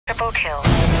Triple kill.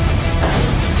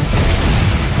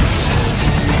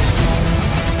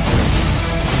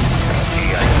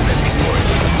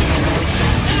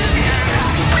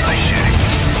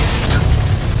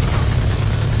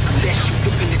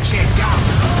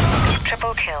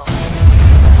 Triple kill.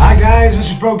 Hi guys,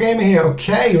 this is Pro Gamer here.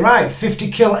 Okay, right,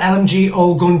 50 kill LMG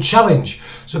all gun challenge.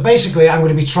 So basically I'm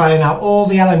going to be trying out all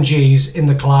the LMGs in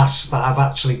the class that I've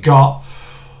actually got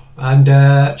and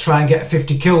try and get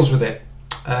 50 kills with it.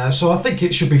 So I think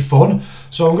it should be fun.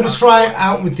 So I'm going to try it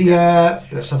out with the,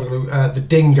 let's have a look, the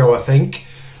Dingo I think,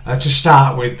 to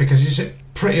start with, because it's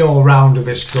pretty all-rounder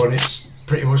this gun. It's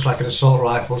pretty much like an assault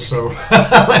rifle, so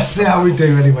let's see how we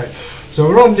do anyway. So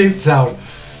we're on Nuketown.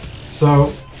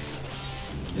 So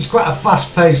it's quite a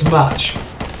fast-paced match,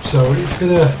 so it's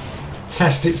going to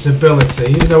test its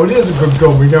ability. Even though it is a good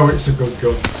gun, we know it's a good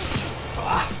gun.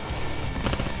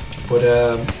 But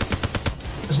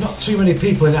there's not too many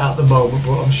people in it at the moment,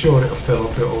 but I'm sure it'll fill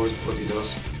up. It always bloody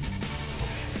does.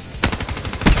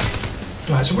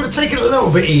 Right, so I'm going to take it a little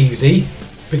bit easy,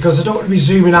 because I don't want to be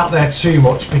zooming out there too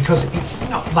much, because it's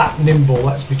not that nimble,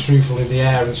 let's be truthful, in the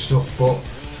air and stuff, but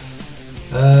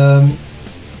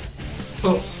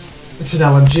it's an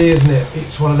LMG, isn't it?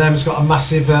 It's one of them. It's got a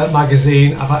massive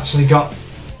magazine. I've actually got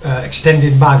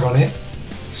extended mag on it,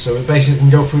 so it basically can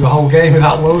go through the whole game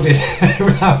without loading,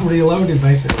 without reloading,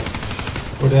 basically.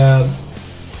 But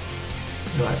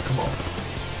right, come on.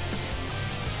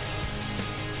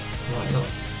 Right, no.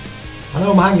 I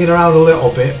know I'm hanging around a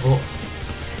little bit, but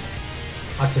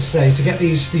like I say, to get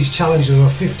these challenges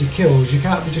of 50 kills, you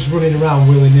can't be just running around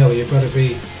willy-nilly. You've got to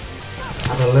be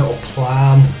have a little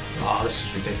plan. Oh, this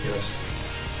is ridiculous.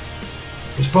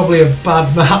 It's probably a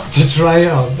bad map to try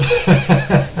it on.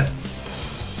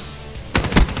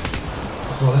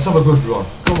 Well, let's have a good run.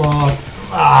 Come on.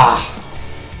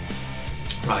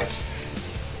 Right.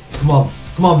 Come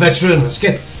on, veteran. Let's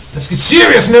get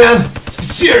serious, man. Let's get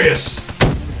serious.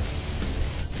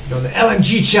 You're on the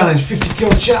LMG challenge, 50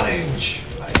 kill challenge.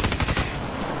 Right.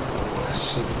 Let's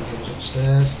see if he comes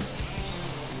upstairs.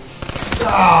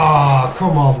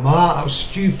 Come on, Matt, that was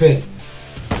stupid.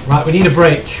 Right, we need a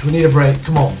break. We need a break.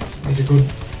 Come on. We need a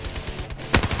good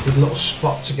little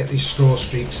spot to get these score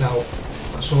streaks out.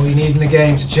 That's all you need in the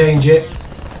game to change it.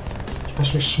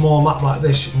 Especially a small map like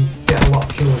this, you can get a lot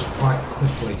of kills quite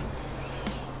quickly.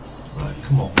 Right,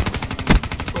 come on.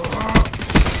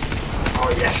 Oh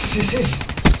yes, this is.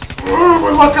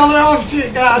 We're locked on there. Oh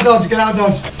shit, get out of dodge, get out of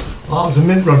dodge. Oh, that was a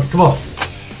mint run. Come on.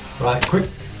 Right, quick.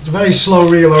 It's a very slow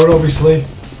reload, obviously,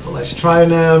 but let's try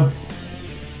and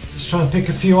pick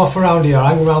a few off around here.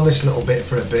 Hang around this little bit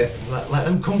for a bit. Let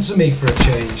them come to me for a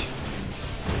change.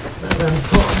 Let them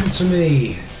come to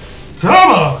me. Come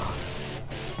on!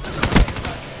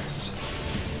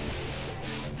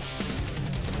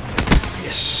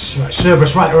 Yes, right,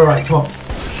 Cerberus, right, come on.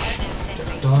 Get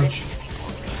that dodge.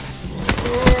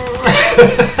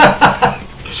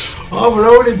 Oh, we're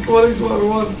owning. Come on, this is what we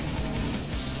want.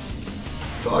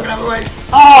 Talking out away.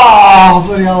 Oh,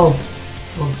 bloody hell.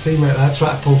 One teammate there,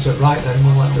 try to pull to it right then.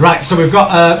 Right, so we've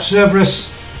got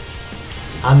Cerberus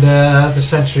and the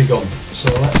sentry gun.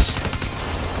 So let's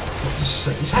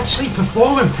it's actually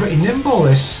performing pretty nimble,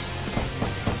 this.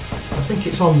 I think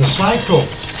it's on the cycle.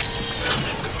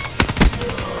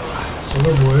 So in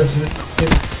other words,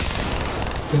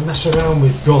 they mess around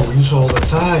with guns all the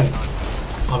time.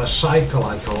 On a cycle,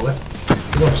 I call it.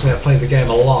 And obviously I played the game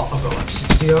a lot. I've got like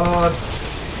 60 odd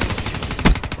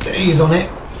days on it,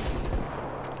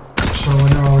 so I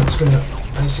know it's going to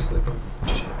basically.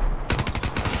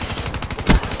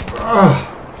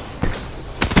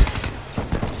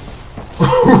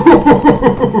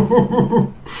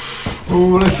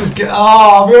 Oh, let's just get.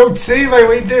 Oh, my old teammate, what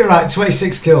are you doing? Right,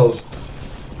 26 kills.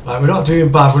 Right, we're not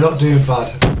doing bad. We're not doing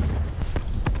bad.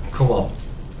 Come on,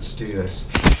 let's do this.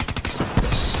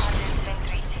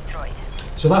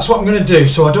 So that's what I'm going to do.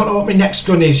 So I don't know what my next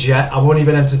gun is yet. I won't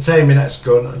even entertain my next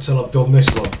gun until I've done this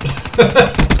one.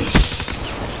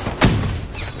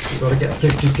 We've got to get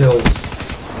 50 kills,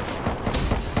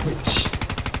 which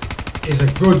is a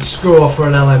good score for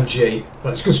an LMG.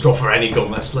 Well, it's a good score for any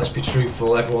gun. Let's be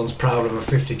truthful. Everyone's proud of a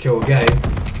 50 kill game.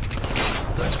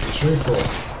 Let's be truthful.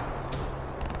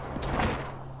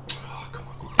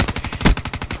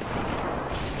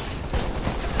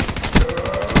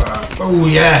 Oh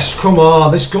yes, come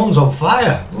on, this gun's on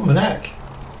fire. Oh my neck.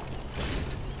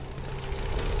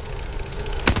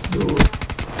 Ooh.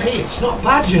 Hey, it's not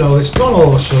bad, you know, this gun all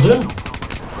of a sudden.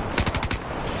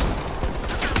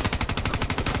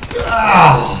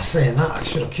 Saying that, I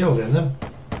should have killed him then.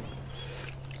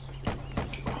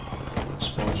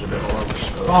 Spawns are a bit all over the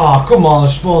show. Oh, come on, the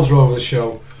spawns are over the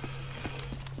show.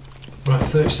 Right,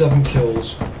 37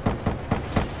 kills.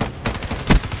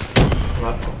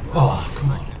 Right, oh,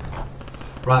 come on.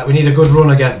 Right, we need a good run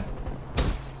again.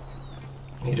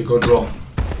 Need a good run.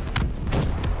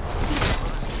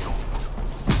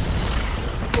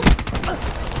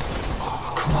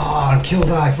 Oh, come on, kill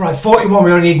dive. Right, 41,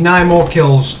 we only need 9 more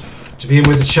kills to be in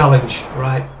with the challenge.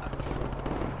 Right.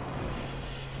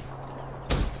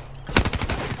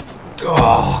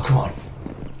 Oh, come on.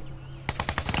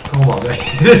 Come on, mate.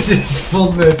 This is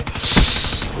fun, this.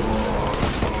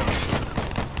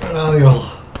 Where are they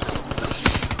all?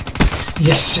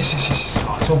 Yes, yes, yes, yes.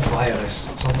 Oh, it's on fire,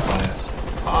 this. It's on fire.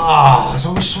 Ah, there's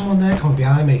always someone there coming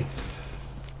behind me.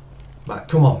 Right,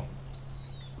 come on.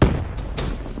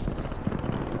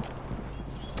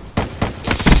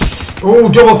 Oh,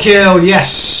 double kill.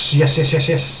 Yes. Yes, yes, yes,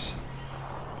 yes.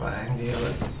 Right, yeah,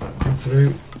 let come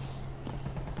through.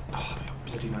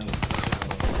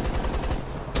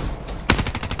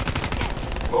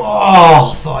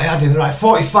 Oh, thought I had it. Right,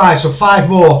 45, so 5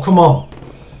 more. Come on.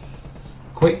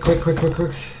 Quick, quick, quick, quick,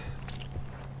 quick.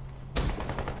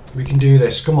 We can do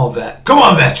this. Come on, vet. Come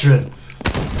on, veteran.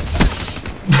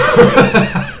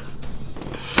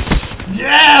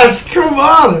 Yes, come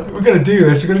on. We're going to do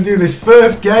this. We're going to do this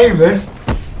first game, this.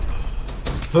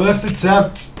 First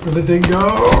attempt with the dingo.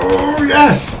 Oh,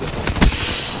 yes.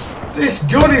 This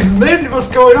gun is mint. What's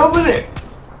going on with it?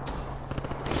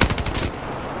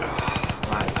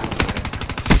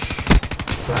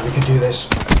 Right, we can do this.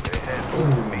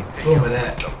 Ooh, my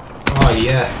neck. Oh,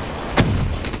 yeah.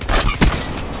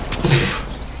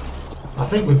 I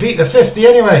think we beat the 50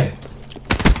 anyway.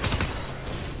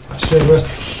 Right, so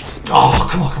oh,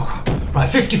 come on, come on, come on. Right,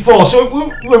 54. So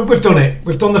we've done it.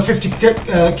 We've done the 50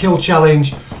 kill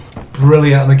challenge.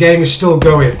 Brilliant. And the game is still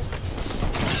going.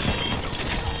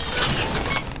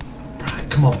 Right,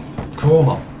 come on. Come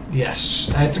on. Yes.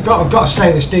 I've got to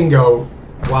say, this dingo,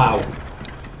 wow.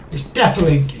 It's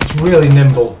definitely, it's really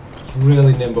nimble. It's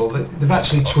really nimble. They've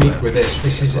actually tweaked with this.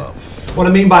 This is what I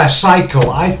mean by a cycle.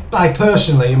 I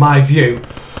personally, in my view,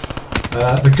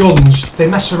 the guns, they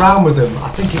mess around with them. I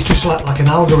think it's just like an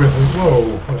algorithm.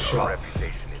 Whoa, what a shot.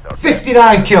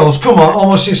 59 kills. Come on,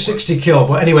 almost a 60 kill.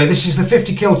 But anyway, this is the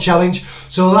 50 kill challenge.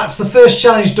 So that's the first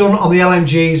challenge done on the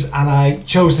LMGs, and I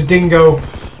chose the dingo.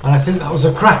 And I think that was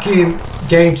a cracking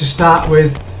game to start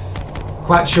with.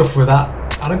 Quite chuffed with that.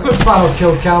 And a good final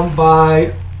kill count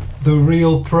by the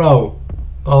Real Pro.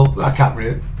 Oh, I can't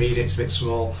read it, it's a bit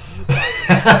small.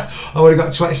 I've only got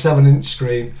a 27-inch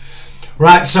screen.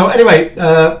 Right, so anyway,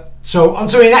 so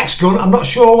onto my next gun. I'm not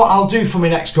sure what I'll do for my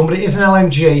next gun, but it is an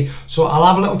LMG, so I'll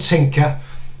have a little tinker.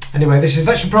 Anyway, this is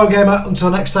Veteran Pro Gamer. Until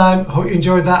next time, hope you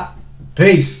enjoyed that.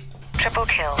 Peace. Triple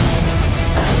kill.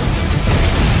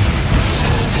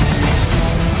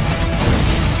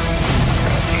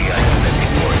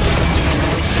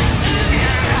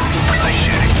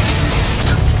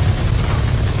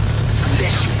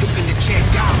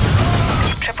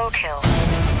 Triple kill.